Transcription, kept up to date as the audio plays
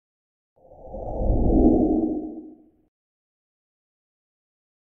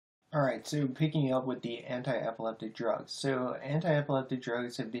Alright, so picking up with the anti-epileptic drugs. So anti-epileptic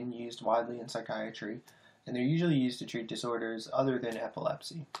drugs have been used widely in psychiatry, and they're usually used to treat disorders other than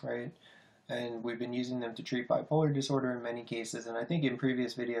epilepsy, right? And we've been using them to treat bipolar disorder in many cases, and I think in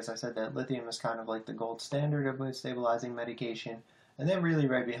previous videos I said that lithium is kind of like the gold standard of mood stabilizing medication, and then really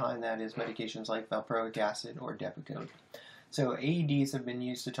right behind that is medications like valproic acid or Depakote. So AEDs have been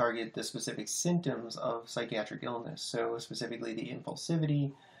used to target the specific symptoms of psychiatric illness, so specifically the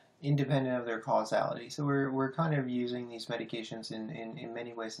impulsivity, independent of their causality. So we're kind of using these medications in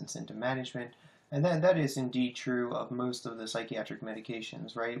many ways in symptom management, and that is indeed true of most of the psychiatric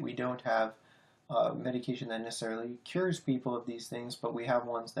medications, right? We don't have medication that necessarily cures people of these things, but we have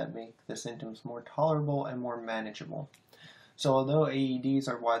ones that make the symptoms more tolerable and more manageable. So although AEDs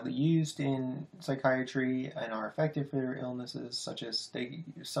are widely used in psychiatry and are effective for illnesses such as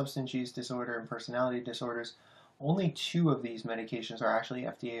substance use disorder and personality disorders, only two of these medications are actually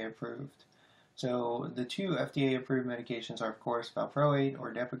FDA approved. So the two FDA approved medications are, of course, Valproate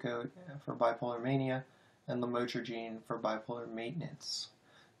or Depakote for bipolar mania and Lamotrigine for bipolar maintenance.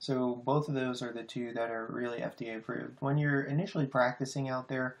 So both of those are the two that are really FDA approved. When you're initially practicing out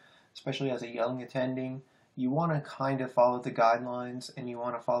there, especially as a young attending, you want to kind of follow the guidelines and you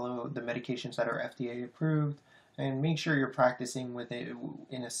want to follow the medications that are FDA approved and make sure you're practicing with it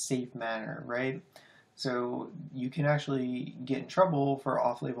in a safe manner, right? So you can actually get in trouble for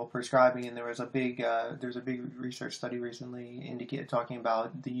off-label prescribing, and there's a big research study recently talking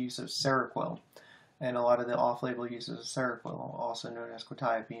about the use of Seroquel, and a lot of the off-label uses of Seroquel, also known as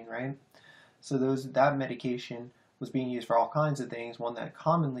quetiapine, right? So that medication was being used for all kinds of things. One that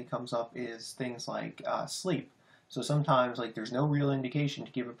commonly comes up is things like sleep. So sometimes, like, there's no real indication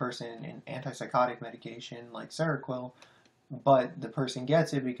to give a person an antipsychotic medication like Seroquel, but the person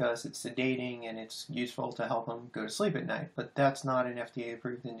gets it because it's sedating and it's useful to help them go to sleep at night. But that's not an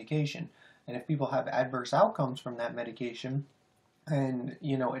FDA-approved indication. And if people have adverse outcomes from that medication, and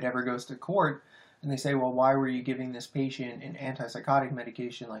it ever goes to court, and they say, well, why were you giving this patient an antipsychotic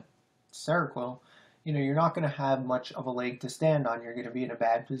medication like Seroquel? You're not going to have much of a leg to stand on. You're going to be in a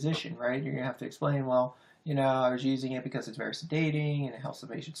bad position, right? You're going to have to explain, well, I was using it because it's very sedating and it helps the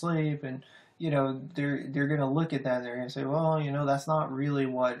patient sleep, and they're going to look at that and they're going to say, well, that's not really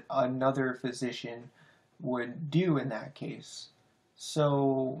what another physician would do in that case.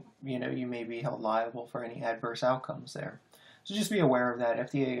 So, you may be held liable for any adverse outcomes there. So just be aware of that.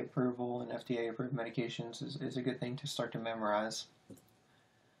 FDA approval and FDA approved medications is a good thing to start to memorize.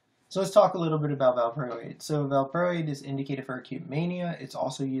 So let's talk a little bit about Valproate. So Valproate is indicated for acute mania. It's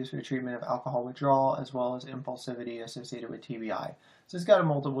also used for the treatment of alcohol withdrawal as well as impulsivity associated with TBI. So it's got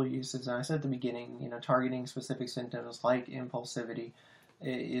multiple uses. And I said at the beginning, targeting specific symptoms like impulsivity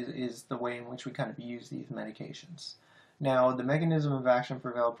is the way in which we kind of use these medications. Now, the mechanism of action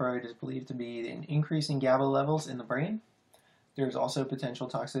for Valproate is believed to be in increasing GABA levels in the brain. There's also potential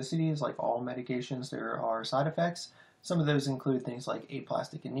toxicities. Like all medications, there are side effects. Some of those include things like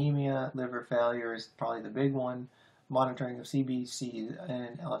aplastic anemia, liver failure is probably the big one. Monitoring of CBC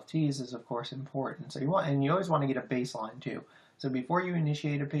and LFTs is of course important. So you always want to get a baseline too. So before you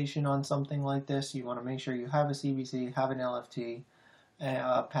initiate a patient on something like this, you want to make sure you have a CBC, have an LFT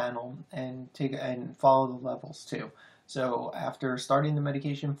panel, and follow the levels too. So after starting the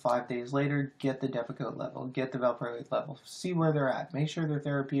medication, 5 days later, get the Depakote level, get the Valproate level, see where they're at. Make sure they're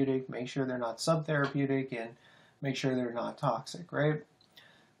therapeutic, make sure they're not subtherapeutic, and make sure they're not toxic, right?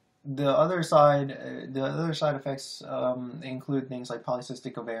 The other side effects include things like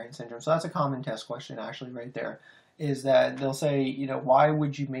polycystic ovarian syndrome. So that's a common test question, actually, right there. Is that they'll say, why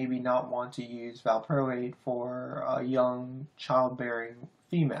would you maybe not want to use Valproate for a young childbearing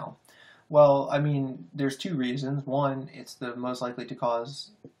female? Well, I mean, there's two reasons. One, it's the most likely to cause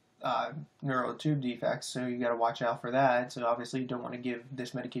neural tube defects, so you got to watch out for that. So obviously, you don't want to give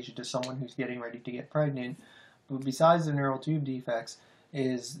this medication to someone who's getting ready to get pregnant. But besides the neural tube defects,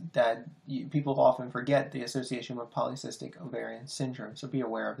 is that people often forget the association with polycystic ovarian syndrome, so be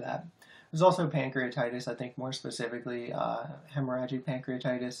aware of that. There's also pancreatitis, I think more specifically hemorrhagic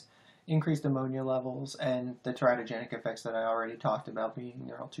pancreatitis, increased ammonia levels, and the teratogenic effects that I already talked about being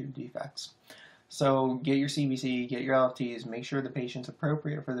neural tube defects. So get your CBC, get your LFTs, make sure the patient's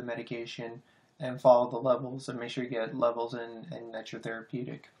appropriate for the medication, and follow the levels, and make sure you get levels and that you're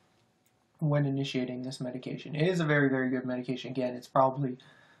therapeutic when initiating this medication. It is a very, very good medication. Again, it's probably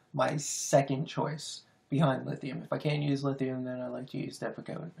my second choice behind lithium. If I can't use lithium, then I like to use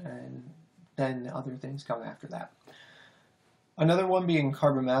Depakote, and then other things come after that. Another one being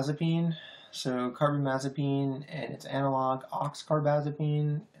carbamazepine. So carbamazepine and its analog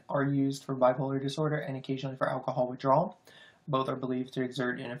oxcarbazepine are used for bipolar disorder and occasionally for alcohol withdrawal. Both are believed to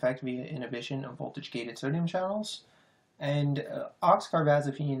exert an effect via inhibition of voltage-gated sodium channels. And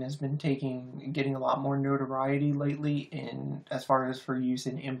oxcarbazepine has been getting a lot more notoriety lately in as far as for use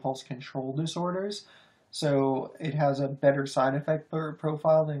in impulse control disorders. So it has a better side effect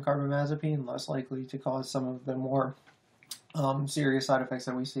profile than carbamazepine, less likely to cause some of the more serious side effects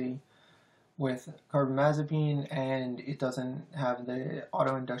that we see with carbamazepine, and it doesn't have the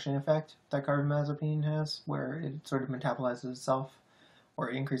autoinduction effect that carbamazepine has, where it sort of metabolizes itself or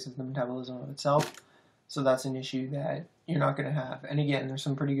increases the metabolism of itself. So that's an issue that you're not going to have. And again, there's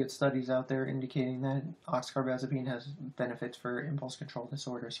some pretty good studies out there indicating that oxcarbazepine has benefits for impulse control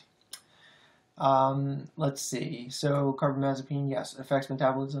disorders. Let's see. So carbamazepine, yes, affects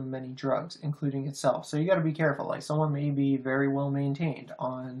metabolism of many drugs, including itself. So you got to be careful. Like someone may be very well maintained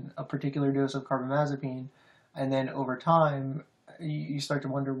on a particular dose of carbamazepine, and then over time, you start to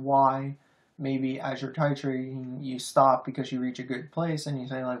wonder why. Maybe as you're titrating, you stop because you reach a good place, and you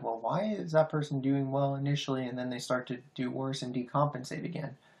say like, well, why is that person doing well initially, and then they start to do worse and decompensate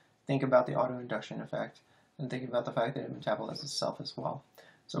again? Think about the autoinduction effect, and think about the fact that it metabolizes itself as well.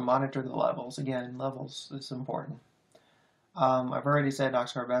 So monitor the levels. Again, levels is important. I've already said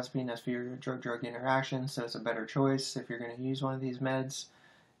oxcarbazepine has fewer drug-drug interactions, so it's a better choice if you're going to use one of these meds.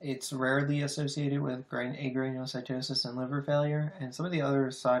 It's rarely associated with agranulocytosis and liver failure, and some of the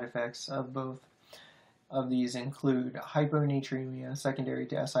other side effects of both of these include hyponatremia secondary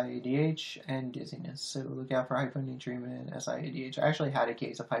to SIADH and dizziness. So look out for hyponatremia and SIADH. I actually had a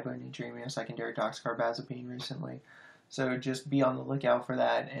case of hyponatremia secondary to oxcarbazepine recently. So just be on the lookout for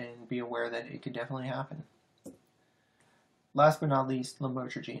that and be aware that it could definitely happen. Last but not least,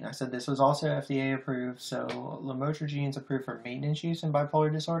 Lamotrigine. I said this was also FDA approved, so Lamotrigine is approved for maintenance use in bipolar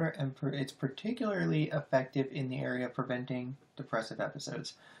disorder, and it's particularly effective in the area of preventing depressive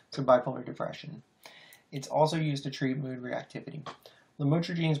episodes, so bipolar depression. It's also used to treat mood reactivity.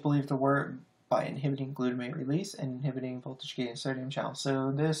 Lamotrigine is believed to work by inhibiting glutamate release and inhibiting voltage-gated sodium channels.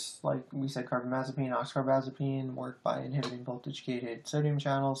 So this, like we said, carbamazepine, oxcarbazepine work by inhibiting voltage-gated sodium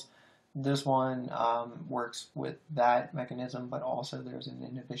channels. This one works with that mechanism, but also there's an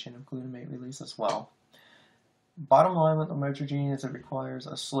inhibition of glutamate release as well. Bottom line with lamotrigine is it requires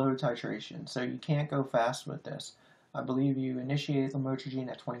a slow titration, so you can't go fast with this. I believe you initiate lamotrigine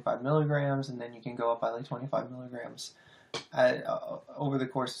at 25 milligrams, and then you can go up by like 25 milligrams over the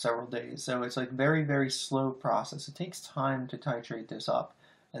course of several days. So it's like very, very slow process. It takes time to titrate this up,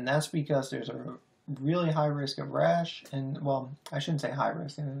 and that's because there's a really high risk of rash, and well, I shouldn't say high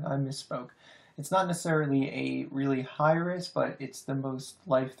risk, I misspoke. It's not necessarily a really high risk, but it's the most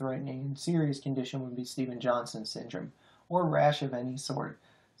life-threatening and serious condition would be Stevens-Johnson syndrome, or rash of any sort.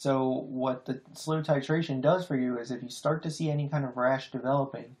 So what the slow titration does for you is if you start to see any kind of rash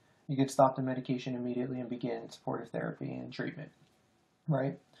developing, you could stop the medication immediately and begin supportive therapy and treatment,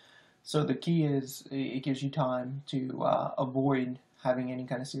 right? So the key is it gives you time to avoid having any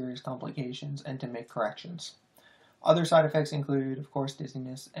kind of serious complications and to make corrections. Other side effects include, of course,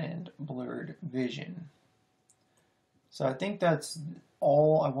 dizziness and blurred vision. So I think that's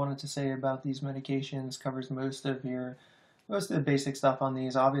all I wanted to say about these medications. Covers most of the basic stuff on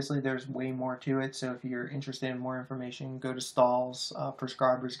these. Obviously, there's way more to it, so if you're interested in more information, go to Stahl's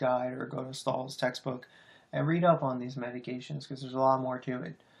Prescriber's Guide or go to Stahl's textbook and read up on these medications because there's a lot more to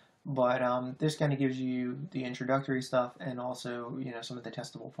it. But this kind of gives you the introductory stuff and also, some of the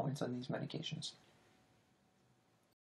testable points on these medications.